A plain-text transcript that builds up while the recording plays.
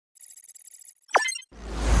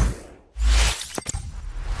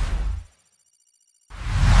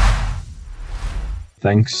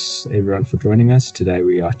Thanks everyone for joining us. Today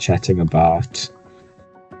we are chatting about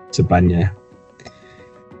Sibanye.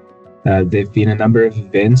 There have been a number of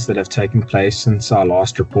events that have taken place since our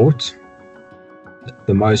last report.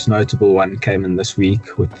 The most notable one came in this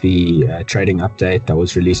week with the trading update that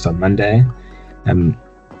was released on Monday. The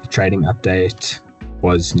trading update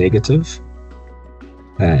was negative,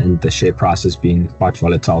 and the share price has been quite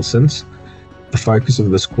volatile since. The focus of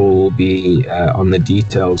this call will be on the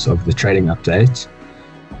details of the trading update.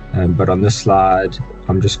 But on this slide,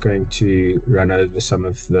 I'm just going to run over some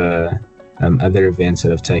of the other events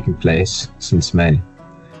that have taken place since May.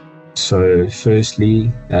 So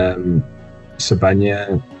firstly,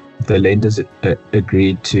 Sibanye, the lenders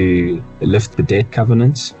agreed to lift the debt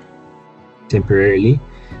covenants temporarily.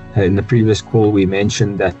 In the previous call, we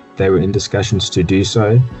mentioned that they were in discussions to do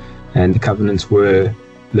so, and the covenants were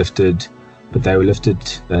lifted, but they were lifted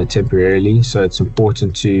temporarily. So it's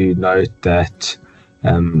important to note that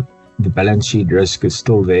the balance sheet risk is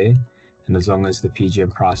still there, and as long as the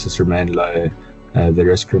PGM prices remain low, the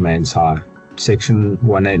risk remains high. Section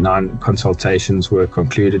 189 consultations were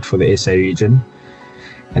concluded for the SA region,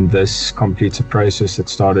 and this completes a process that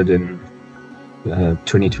started in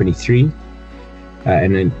 2023,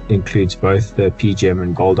 and it includes both the PGM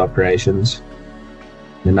and gold operations.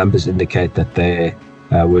 The numbers indicate that they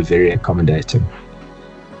were very accommodating.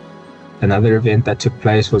 Another event that took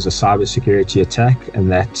place was a cybersecurity attack,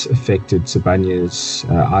 and that affected Sibanye's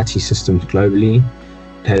IT systems globally.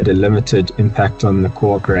 It had a limited impact on the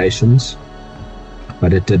core operations,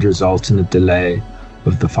 but it did result in a delay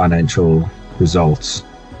of the financial results.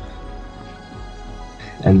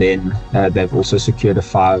 And then they've also secured a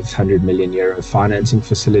 €500 million financing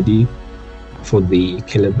facility for the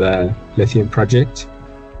Keliber lithium project,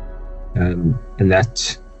 and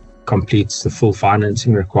that completes the full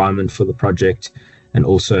financing requirement for the project and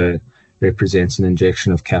also represents an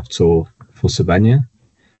injection of capital for Sibanye.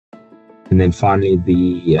 And then finally,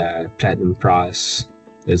 the platinum price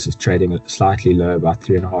is trading slightly low, about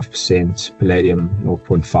 3.5%, palladium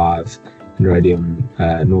 0.5%, and rhodium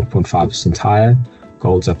 0.5% higher.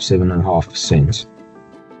 Gold's up 7.5%.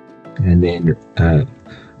 And then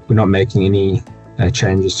we're not making any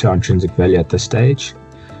changes to our intrinsic value at this stage.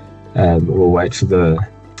 We'll wait for the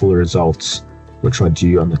full results, which are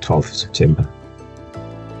due on the 12th of September.